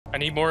I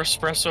need more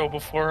espresso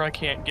before I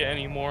can't get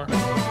any more.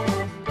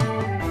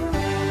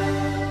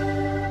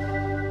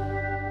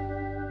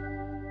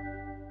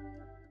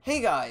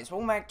 Hey guys,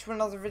 welcome back to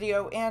another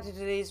video, and in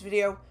today's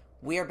video,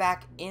 we are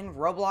back in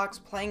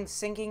Roblox playing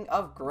Sinking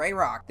of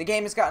Greyrock. The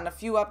game has gotten a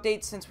few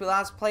updates since we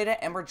last played it,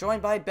 and we're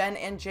joined by Ben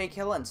and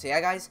Jlkillen. So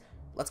yeah guys,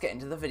 let's get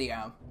into the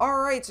video.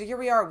 Alright, so here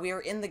we are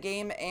in the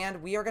game,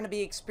 and we are going to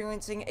be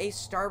experiencing a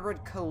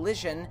starboard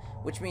collision,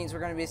 which means we're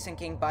going to be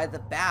sinking by the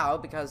bow,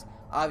 because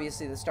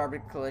obviously the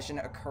starboard collision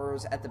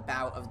occurs at the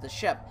bow of the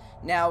ship.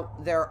 Now,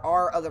 there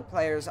are other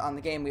players on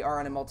the game. We are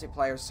on a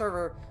multiplayer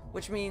server,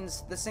 which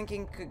means the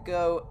sinking could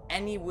go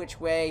any which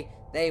way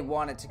they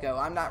want it to go.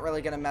 I'm not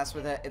really going to mess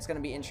with it. It's going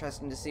to be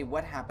interesting to see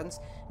what happens.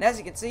 And as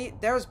you can see,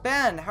 there's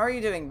Ben. How are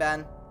you doing,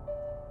 Ben?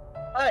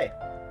 Hi.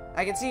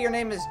 I can see your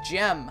name is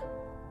Jim.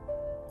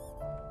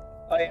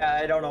 Oh yeah,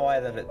 I don't know why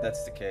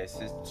that's the case.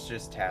 It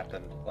just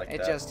happened like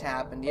that. It just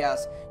happened,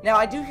 yes. Now,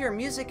 I do hear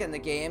music in the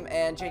game,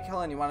 and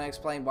Jlkillen, you want to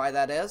explain why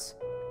that is?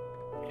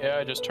 Yeah,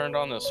 I just turned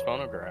on this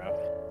phonograph.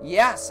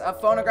 Yes, a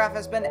phonograph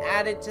has been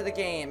added to the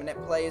game, and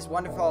it plays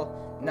wonderful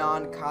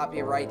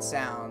non-copyright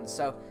sounds.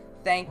 So,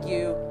 thank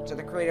you to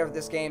the creator of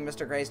this game,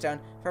 Mr. Greystone,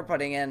 for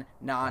putting in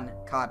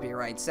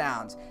non-copyright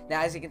sounds.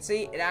 Now, as you can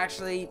see, it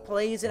actually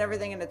plays and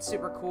everything, and it's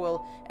super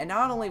cool. And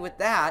not only with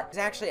that, it's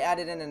actually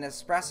added in an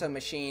espresso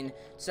machine,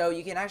 so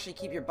you can actually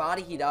keep your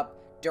body heat up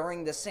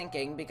during the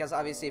sinking, because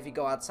obviously if you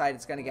go outside,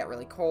 it's going to get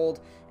really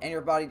cold, and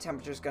your body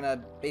temperature is going to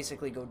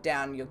basically go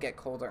down. You'll get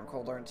colder and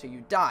colder until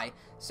you die.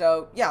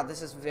 So, yeah,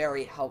 this is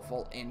very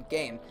helpful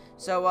in-game.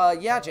 So,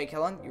 yeah,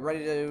 Jlkillen, you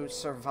ready to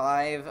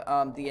survive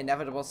the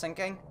inevitable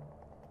sinking?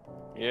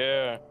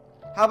 Yeah.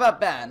 How about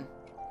Ben?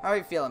 How are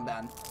you feeling,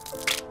 Ben?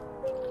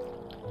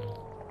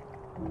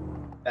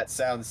 That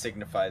sound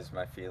signifies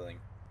my feeling.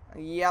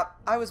 Yep,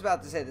 I was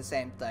about to say the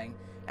same thing.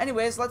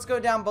 Anyways, let's go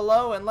down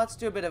below and let's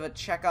do a bit of a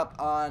checkup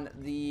on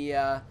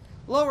the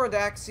lower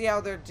deck, see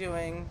how they're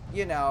doing,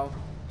 you know,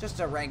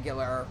 just a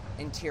regular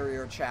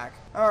interior check.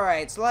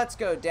 Alright, so let's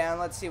go down,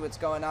 let's see what's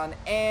going on,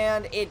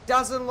 and it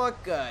doesn't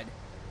look good.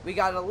 We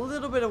got a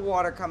little bit of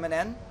water coming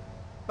in,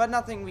 but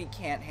nothing we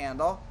can't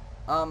handle.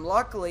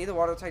 Luckily, the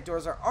watertight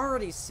doors are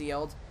already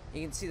sealed.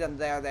 You can see them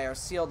there, they are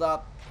sealed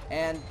up,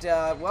 and,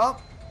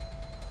 well,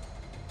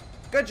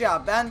 good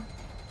job, Ben.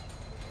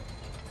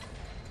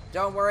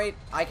 Don't worry,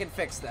 I can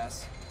fix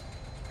this.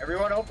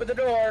 Everyone open the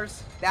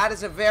doors! That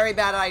is a very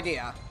bad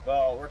idea.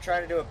 Well, we're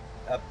trying to do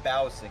a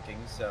bow sinking,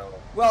 so...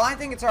 Well, I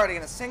think it's already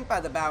going to sink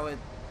by the bow with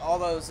all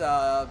those,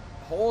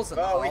 holes in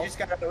the hull. we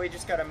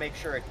just gotta make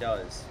sure it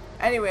does.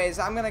 Anyways,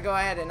 I'm going to go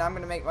ahead and I'm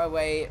going to make my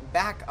way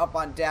back up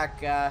on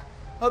deck.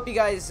 Hope you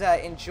guys,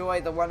 enjoy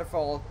the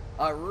wonderful,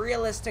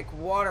 realistic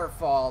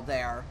waterfall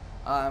there,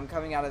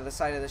 coming out of the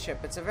side of the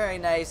ship. It's a very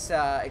nice,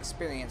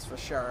 experience for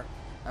sure.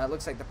 It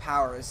looks like the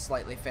power is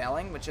slightly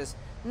failing, which is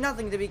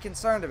nothing to be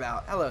concerned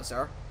about. Hello,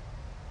 sir.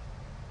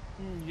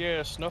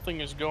 Yes,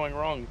 nothing is going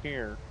wrong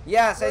here.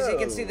 Yes, as you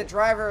can see, the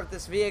driver of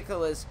this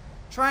vehicle is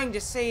trying to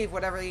save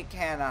whatever he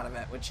can out of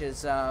it, which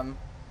is,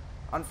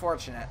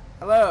 unfortunate.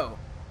 Hello.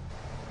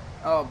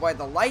 Oh, boy,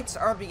 the lights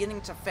are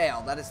beginning to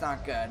fail. That is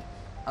not good.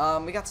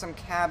 We got some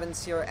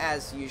cabins here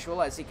as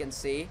usual, as you can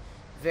see.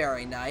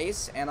 Very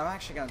nice. And I'm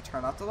actually going to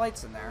turn off the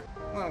lights in there.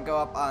 I'm going to go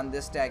up on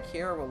this deck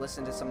here. We'll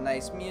listen to some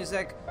nice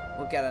music.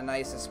 We'll get a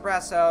nice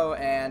espresso.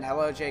 And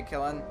hello,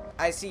 Jlkillen.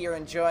 I see you're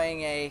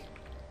enjoying a...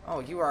 Oh,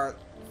 you are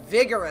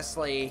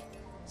vigorously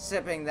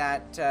sipping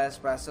that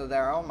espresso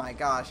there. Oh my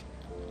gosh.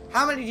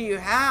 How many do you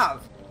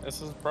have?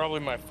 This is probably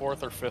my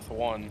 4th or 5th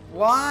one.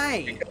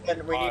 Why?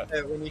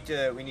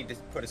 We need to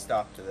put a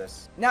stop to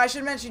this. Now, I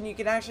should mention you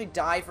can actually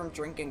die from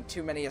drinking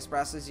too many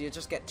espressos. You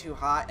just get too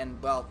hot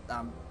and, well,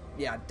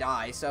 yeah,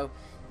 die. So,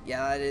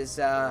 yeah, that is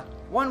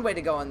one way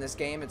to go in this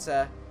game. It's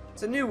a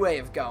new way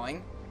of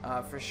going,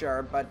 for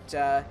sure. But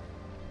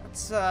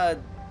let's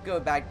go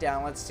back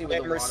down. Let's see what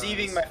the water is. I'm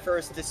receiving my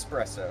first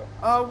espresso.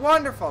 Oh,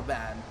 wonderful,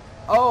 Ben.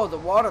 Oh, the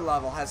water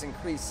level has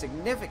increased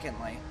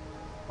significantly.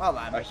 Well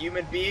then. A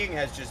human being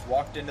has just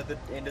walked into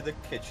the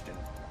kitchen.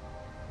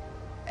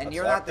 And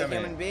you're not the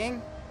human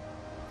being?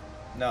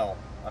 No,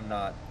 I'm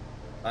not.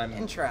 I'm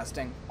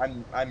interesting.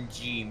 I'm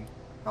Gene.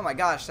 Oh my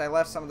gosh, I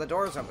left some of the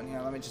doors open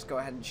here. Let me just go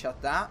ahead and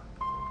shut that.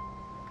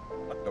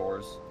 What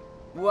doors?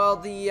 Well,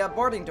 the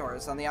boarding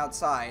doors on the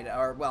outside,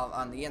 or, well,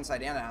 on the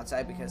inside and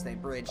outside, because they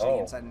bridge the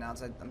inside and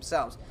outside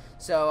themselves.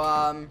 So,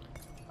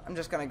 I'm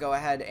just going to go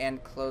ahead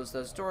and close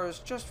those doors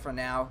just for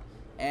now.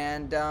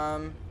 And,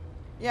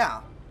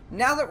 yeah.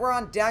 Now that we're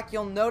on deck,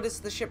 you'll notice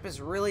the ship is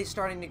really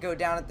starting to go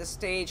down at this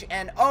stage.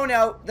 And, oh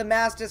no, the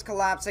mast is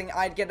collapsing.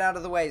 I'd get out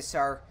of the way,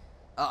 sir.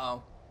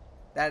 Uh-oh.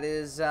 That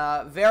is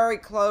very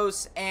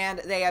close, and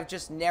they have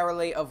just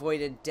narrowly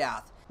avoided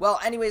death. Well,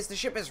 anyways, the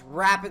ship is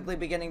rapidly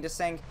beginning to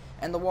sink,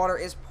 and the water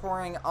is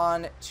pouring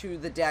onto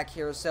the deck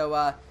here,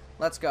 so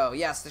let's go.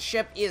 Yes, the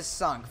ship is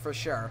sunk, for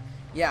sure.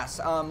 Yes,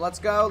 let's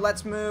go,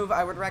 let's move.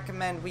 I would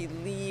recommend we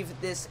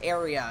leave this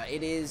area.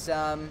 It is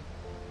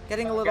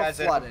getting a little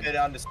flooded. I don't get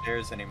on the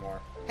stairs anymore.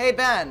 Hey,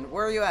 Ben,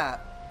 where are you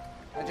at?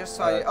 I just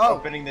saw you. Oh,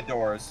 opening the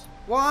doors.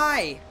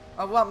 Why?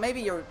 Oh, well,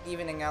 maybe you're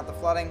evening out the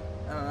flooding.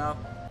 I don't know.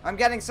 I'm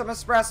getting some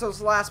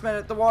espressos last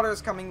minute. The water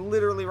is coming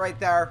literally right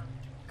there.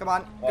 Come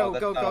on. Go,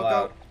 go, go,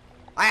 go.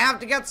 I have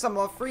to get some.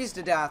 I'll freeze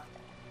to death.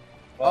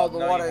 Well, oh, the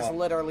water is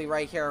literally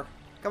right here.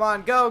 Come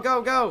on. Go,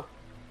 go, go.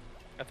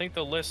 I think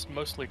the list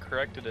mostly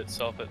corrected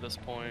itself at this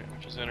point,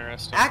 which is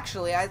interesting.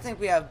 Actually, I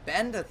think we have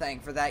Ben to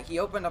thank for that. He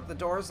opened up the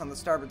doors on the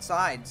starboard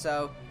side,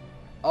 so...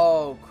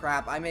 Oh,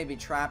 crap. I may be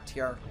trapped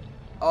here.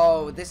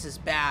 Oh, this is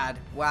bad.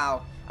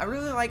 Wow. I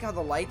really like how the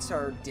lights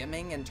are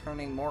dimming and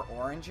turning more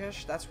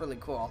orangish. That's really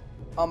cool.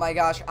 Oh my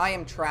gosh, I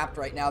am trapped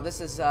right now.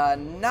 This is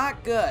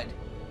not good.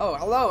 Oh,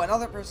 hello.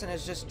 Another person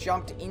has just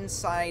jumped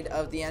inside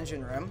of the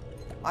engine room.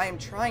 I am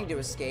trying to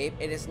escape.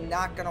 It is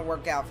not going to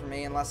work out for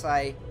me unless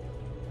I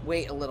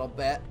wait a little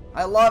bit.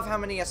 I love how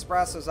many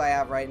espressos I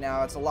have right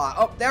now. It's a lot.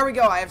 Oh, there we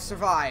go. I have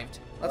survived.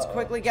 Let's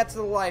quickly get to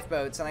the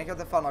lifeboats, and I hear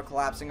the funnel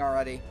collapsing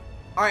already.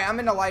 Alright, I'm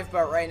in a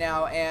lifeboat right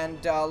now,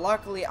 and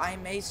luckily I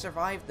may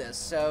survive this,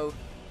 so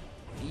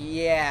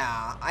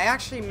yeah. I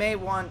actually may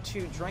want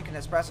to drink an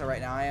espresso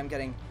right now. I am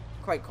getting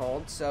quite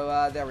cold,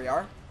 so there we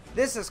are.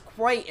 This is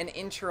quite an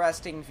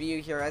interesting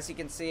view here. As you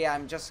can see,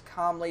 I'm just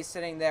calmly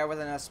sitting there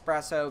with an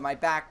espresso, my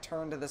back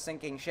turned to the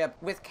sinking ship,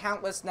 with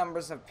countless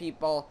numbers of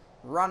people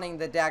running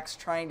the decks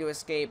trying to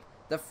escape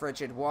the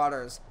frigid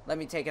waters. Let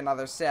me take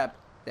another sip.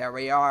 There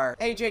we are.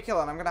 Hey,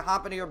 Jlkillen, I'm going to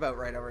hop into your boat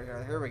right over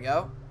here. Here we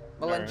go.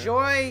 We'll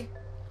enjoy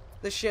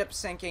the ship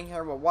sinking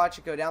here. We'll watch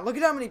it go down. Look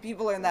at how many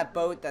people are in that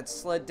boat that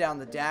slid down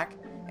the deck.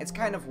 It's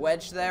kind of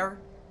wedged there.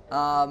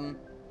 Oh,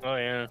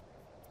 yeah.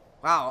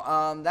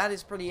 Wow, that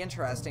is pretty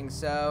interesting.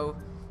 So,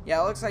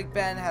 yeah, it looks like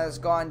Ben has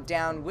gone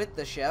down with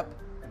the ship.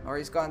 Or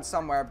he's gone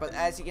somewhere. But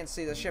as you can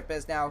see, the ship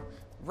is now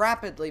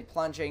rapidly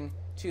plunging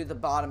to the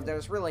bottom.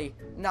 There's really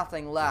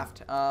nothing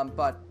left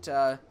but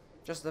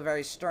just the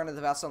very stern of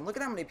the vessel. And look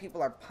at how many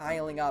people are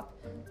piling up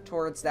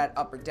towards that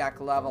upper deck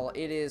level.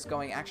 It is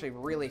going actually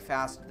really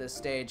fast at this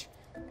stage.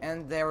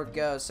 And there it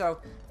goes. So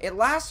it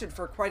lasted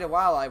for quite a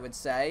while, I would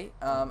say,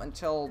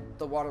 until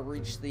the water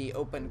reached the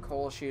open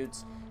coal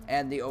chutes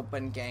and the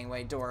open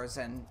gangway doors,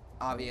 and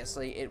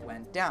obviously it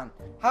went down.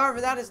 However,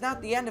 that is not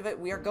the end of it.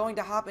 We are going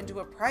to hop into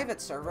a private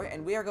server,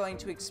 and we are going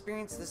to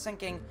experience the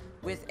sinking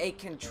with a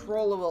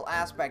controllable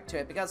aspect to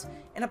it, because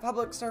in a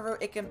public server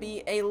it can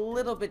be a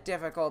little bit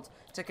difficult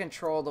to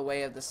control the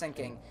way of the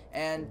sinking.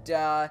 And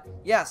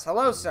yes,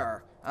 hello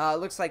sir.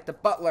 Looks like the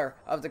butler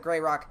of the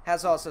Greyrock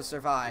has also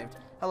survived.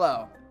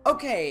 Hello.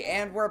 Okay,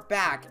 and we're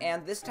back,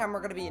 and this time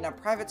we're going to be in a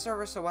private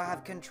server, so we'll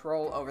have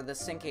control over the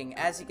sinking.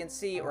 As you can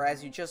see, or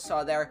as you just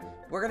saw there,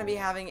 we're going to be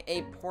having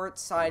a port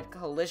side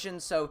collision,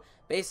 so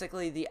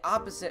basically the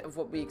opposite of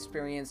what we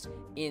experienced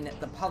in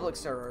the public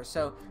server.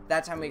 So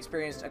that time we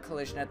experienced a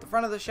collision at the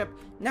front of the ship.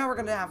 Now we're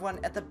going to have one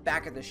at the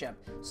back of the ship.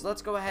 So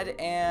let's go ahead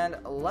and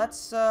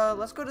let's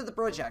go to the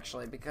bridge,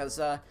 actually,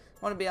 because I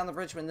want to be on the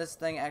bridge when this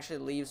thing actually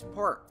leaves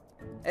port.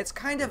 It's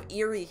kind of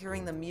eerie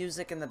hearing the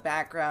music in the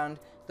background,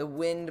 the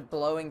wind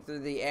blowing through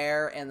the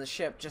air, and the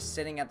ship just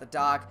sitting at the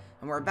dock.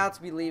 And we're about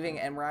to be leaving,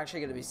 and we're actually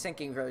going to be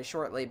sinking very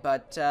shortly.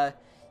 But,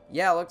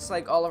 yeah, looks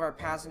like all of our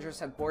passengers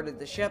have boarded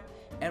the ship,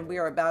 and we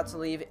are about to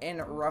leave in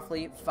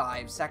roughly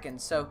 5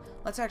 seconds. So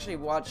let's actually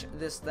watch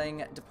this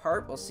thing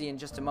depart. We'll see in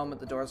just a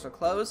moment. The doors will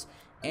close.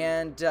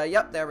 And,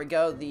 yep, there we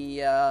go.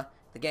 The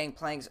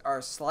gangplanks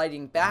are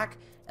sliding back,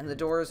 and the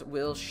doors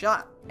will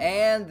shut.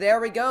 And there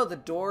we go. The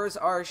doors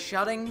are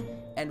shutting,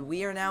 and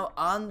we are now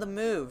on the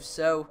move.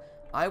 So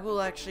I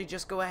will actually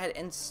just go ahead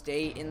and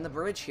stay in the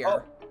bridge here.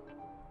 Oh.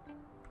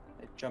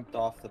 I jumped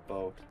off the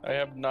boat. I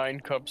have 9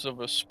 cups of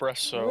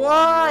espresso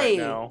Why? right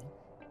now.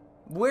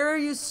 Where are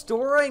you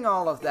storing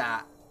all of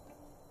that?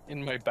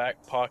 In my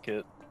back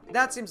pocket.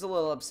 That seems a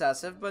little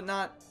obsessive, but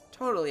not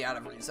totally out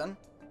of reason.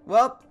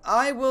 Well,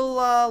 I will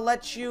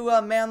let you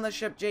man the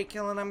ship,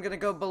 Jlkillen. I'm going to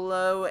go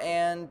below,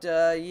 and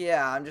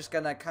yeah, I'm just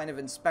going to kind of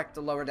inspect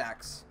the lower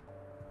decks.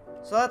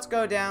 So let's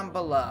go down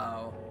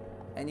below.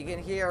 And you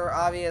can hear,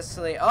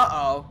 obviously,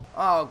 uh-oh.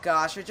 Oh,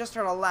 gosh, I just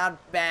heard a loud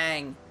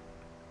bang.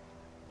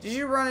 Did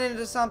you run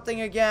into something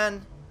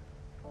again?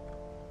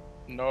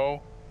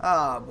 No.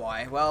 Oh,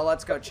 boy. Well,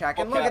 let's go check.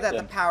 And look at that,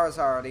 the power's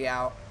already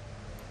out.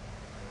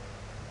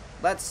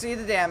 Let's see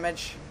the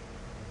damage.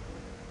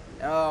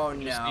 Oh,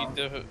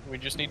 no. We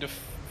just need to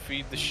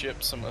feed the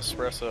ship some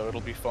espresso.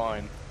 It'll be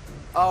fine.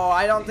 Oh,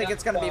 I don't think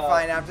it's going to be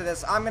fine after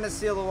this. I'm going to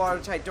seal the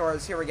watertight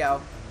doors. Here we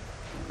go.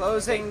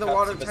 Closing the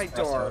watertight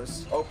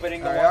doors.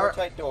 Opening the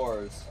watertight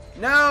doors.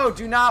 No,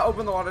 do not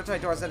open the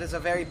watertight doors. That is a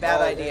very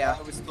bad idea.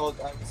 I was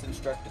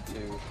instructed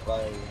to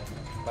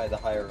by the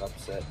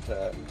higher-ups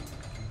at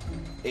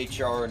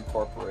HR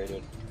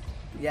Incorporated.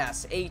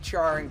 Yes,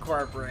 HR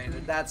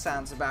Incorporated. That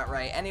sounds about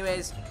right.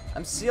 Anyways,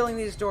 I'm sealing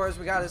these doors.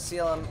 We gotta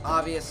seal them,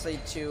 obviously,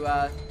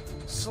 to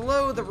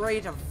slow the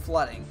rate of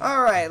flooding.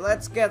 Alright,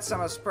 let's get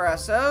some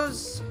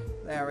espressos.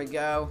 There we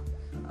go.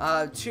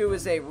 2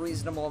 is a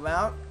reasonable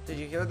amount. Did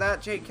you hear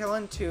that,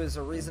 Jlkillen? 2 is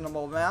a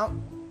reasonable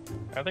amount.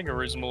 I think a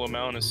reasonable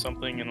amount is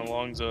something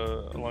along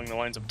the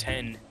lines of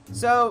 10.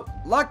 So,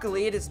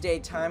 luckily it is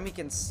daytime. We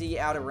can see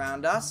out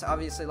around us.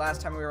 Obviously,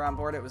 last time we were on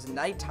board, it was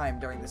nighttime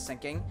during the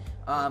sinking.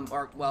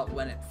 Or, well,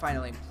 when it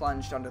finally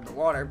plunged under the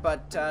water.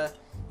 But,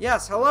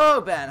 yes, hello,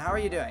 Ben. How are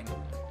you doing?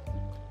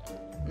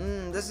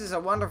 This is a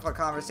wonderful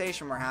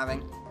conversation we're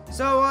having.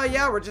 So,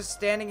 yeah, we're just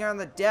standing here on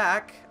the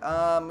deck.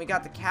 We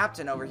got the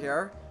captain over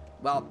here.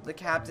 Well, the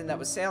captain that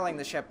was sailing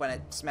the ship when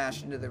it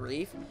smashed into the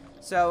reef.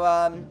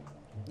 So,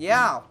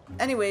 yeah.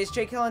 Anyways,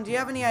 Jlkillen, do you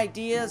have any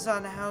ideas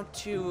on how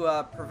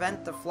to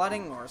prevent the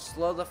flooding or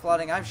slow the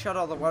flooding? I've shut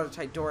all the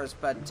watertight doors,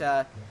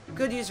 but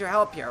could use your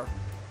help here.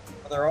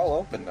 They're all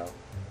open, though.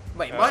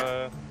 Wait,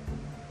 what?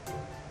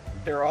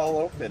 They're all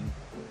open.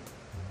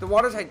 The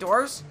watertight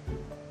doors?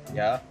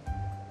 Yeah.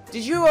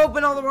 Did you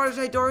open all the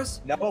watertight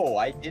doors? No,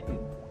 I didn't.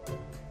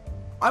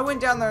 I went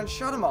down there and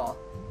shut them all.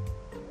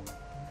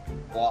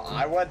 Well,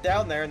 I went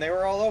down there and they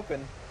were all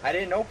open. I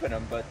didn't open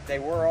them, but they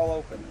were all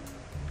open.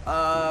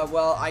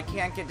 Well, I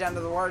can't get down to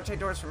the watertight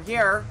doors from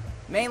here,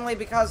 mainly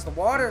because the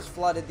water's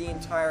flooded the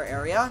entire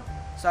area,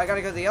 so I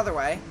gotta go the other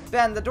way.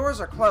 Ben, the doors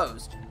are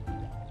closed.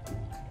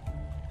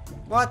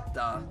 What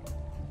the?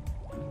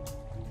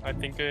 I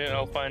think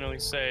I'll finally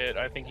say it.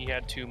 I think he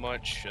had too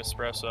much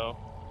espresso.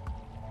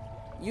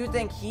 You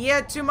think he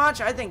had too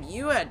much? I think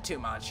you had too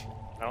much.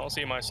 I don't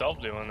see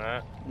myself doing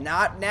that.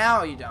 Not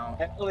now, you don't.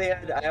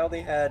 I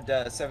only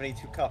had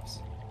 72 cups.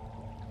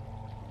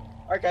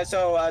 Alright guys,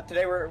 so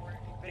today we're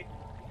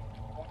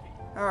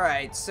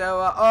Alright,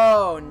 so,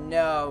 oh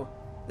no.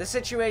 The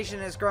situation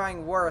is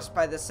growing worse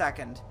by the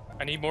second.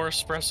 I need more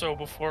espresso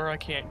before I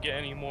can't get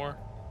any more.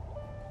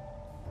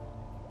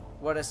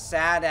 What a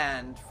sad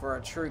end for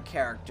a true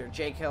character.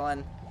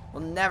 Jlkillen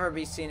will never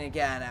be seen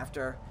again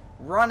after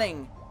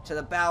running to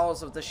the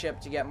bowels of the ship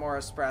to get more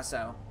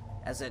espresso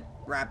as it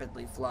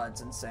rapidly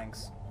floods and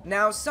sinks.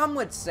 Now, some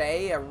would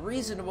say a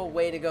reasonable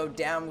way to go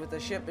down with the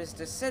ship is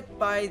to sit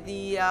by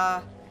the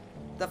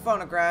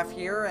phonograph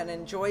here and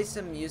enjoy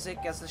some music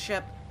as the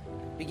ship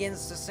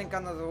begins to sink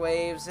under the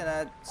waves in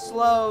a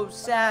slow,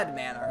 sad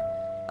manner.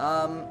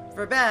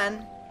 For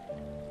Ben,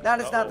 that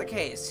is not the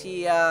case.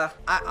 He,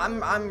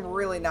 I'm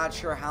really not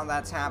sure how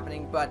that's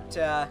happening, but,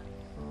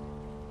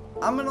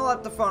 I'm gonna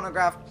let the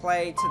phonograph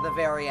play to the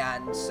very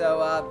end.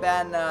 So,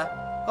 Ben,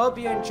 hope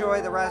you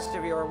enjoy the rest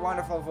of your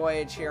wonderful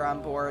voyage here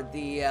on board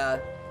the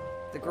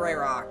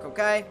Greyrock,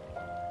 okay?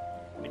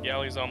 The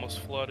galley's almost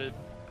flooded.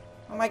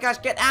 Oh my gosh,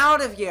 get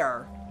out of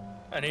here!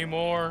 Any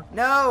more?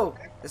 No!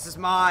 This is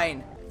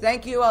mine.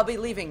 Thank you, I'll be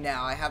leaving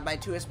now. I have my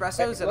 2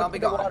 espressos and I'll be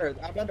gone.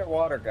 I'm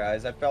underwater,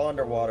 guys. I fell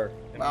underwater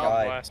and Well,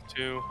 died. Last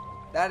 2.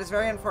 That is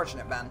very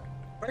unfortunate, Ben.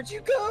 Where'd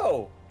you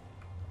go?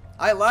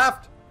 I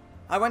left.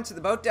 I went to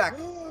the boat deck.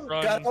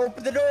 Run. Gotta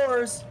open the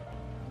doors.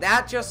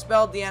 That just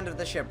spelled the end of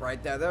the ship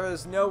right there. There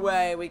is no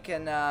way we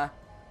can,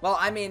 well,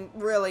 I mean,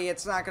 really,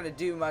 it's not going to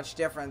do much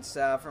difference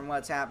from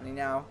what's happening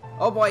now.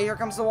 Oh boy, here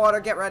comes the water.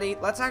 Get ready.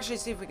 Let's actually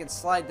see if we can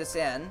slide this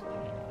in.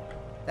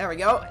 There we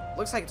go.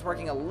 Looks like it's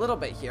working a little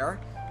bit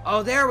here.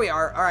 Oh, there we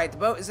are. All right, the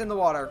boat is in the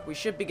water. We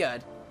should be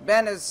good.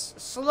 Ben is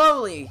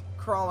slowly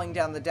crawling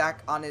down the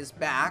deck on his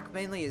back,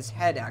 mainly his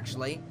head,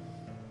 actually.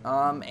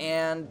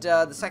 And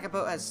the second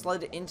boat has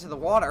slid into the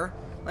water.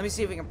 Let me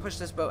see if we can push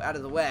this boat out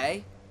of the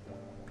way.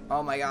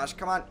 Oh my gosh,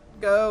 come on,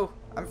 go.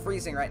 I'm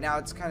freezing right now.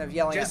 It's kind of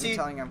yelling at me,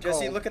 telling me I'm cold.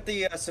 Jesse, look at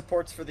the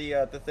supports for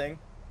the thing.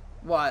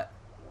 What?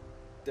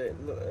 Do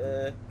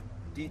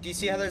you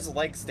see how there's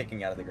legs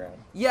sticking out of the ground?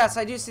 Yes,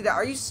 I do see that.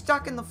 Are you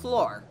stuck in the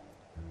floor?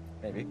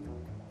 Maybe.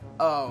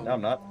 Oh. No,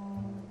 I'm not.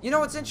 You know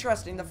what's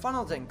interesting? The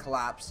funnel didn't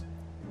collapse.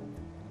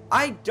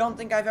 I don't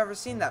think I've ever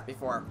seen that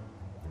before.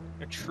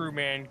 A true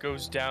man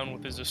goes down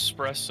with his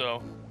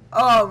espresso.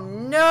 Oh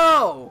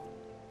no!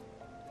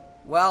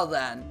 Well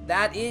then,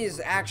 that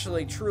is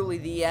actually truly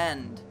the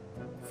end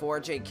for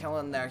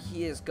Jlkillen there.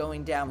 He is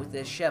going down with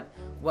this ship.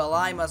 Well,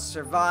 I must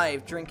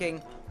survive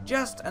drinking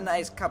just a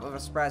nice cup of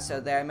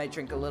espresso there. I might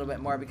drink a little bit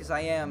more because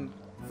I am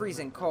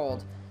freezing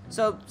cold.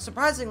 So,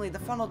 surprisingly, the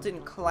funnel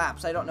didn't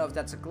collapse. I don't know if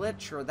that's a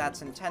glitch or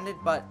that's intended,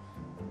 but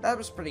that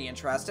was pretty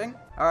interesting.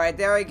 Alright,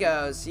 there he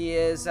goes. He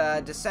is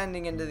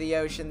descending into the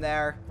ocean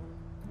there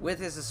with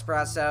his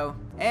espresso.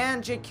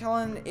 And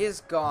Jlkillen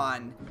is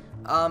gone.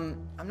 I'm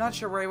not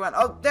sure where he went.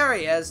 Oh, there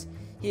he is.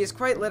 He is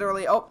quite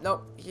literally... Oh,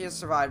 nope. He has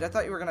survived. I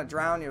thought you were going to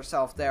drown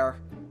yourself there.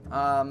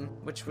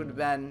 Which would have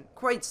been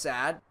quite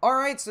sad.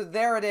 Alright, so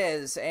there it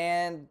is.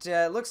 And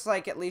looks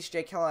like at least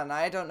Jlkillen and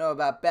I don't know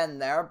about Ben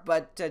there,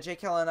 but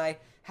Jlkillen and I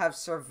have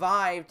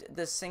survived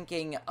the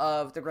sinking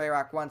of the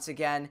Greyrock once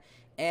again.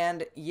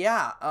 And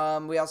yeah,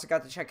 we also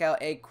got to check out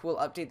a cool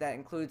update that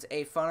includes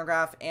a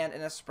phonograph and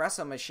an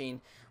espresso machine,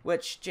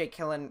 which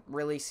Jlkillen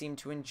really seemed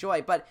to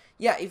enjoy. But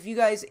yeah, if you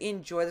guys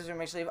enjoy this,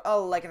 make sure to leave a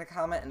like and a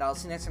comment, and I'll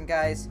see you next time,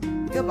 guys.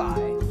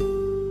 Goodbye.